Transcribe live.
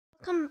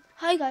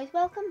Hi guys,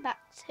 welcome back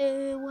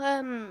to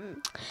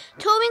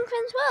Touring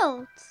Friends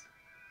World.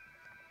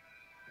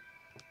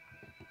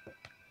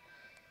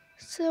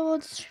 So I'll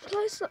just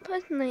reply to that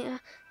person later.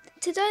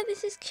 Today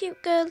this is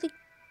cute girly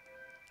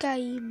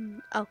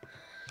game. Oh,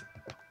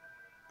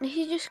 this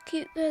is just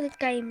cute girly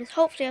gamers.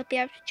 Hopefully I'll be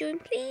able to join.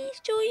 Please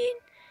join.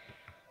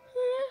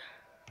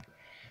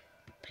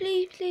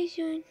 Please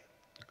join.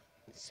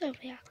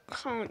 Sorry, I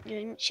can't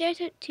join.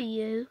 Shout out to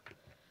you.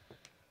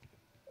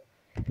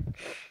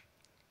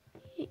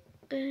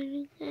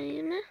 Girly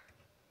gamer.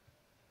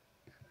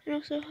 And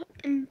also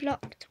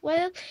Unblocked.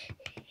 Well,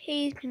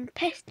 he's been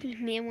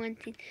pestering me and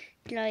wanting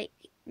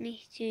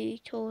me to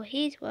tour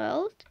his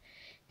world.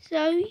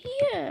 So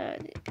yeah.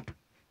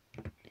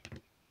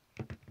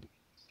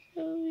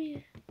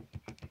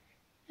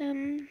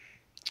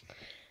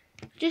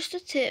 Just a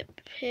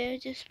tip here.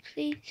 Just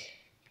please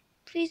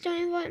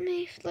don't invite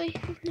me if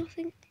there's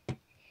nothing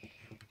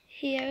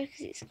here,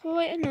 because it's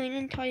quite annoying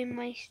and time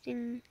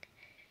wasting.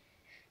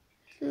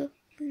 So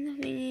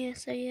nothing here.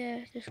 So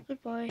yeah, just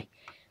goodbye,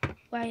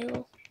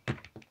 whale.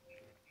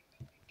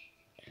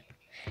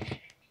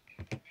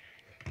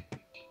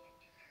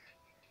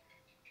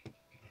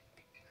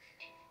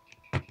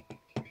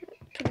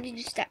 Probably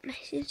just that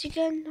message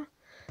again that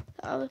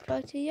I'll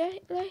reply to you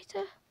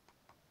later.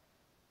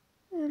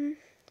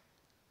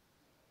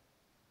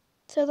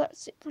 So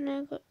that's it for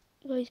now,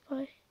 guys.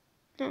 Bye.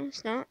 No,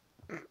 it's not.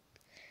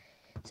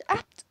 It's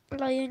at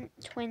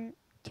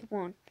Lion21.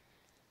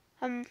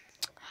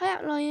 Hi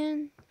at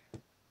Lion.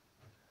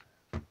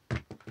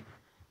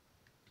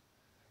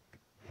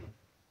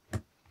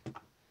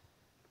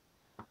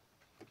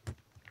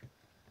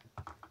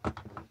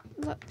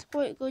 That's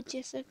quite good,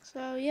 Jessica.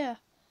 So yeah,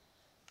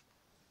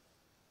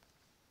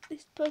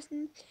 this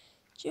person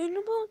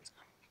tunable.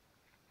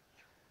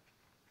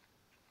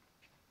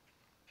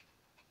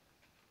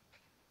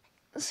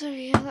 So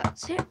yeah,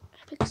 that's it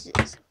because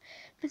it's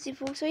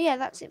 24. So yeah,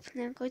 that's it for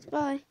now, guys.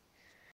 Bye.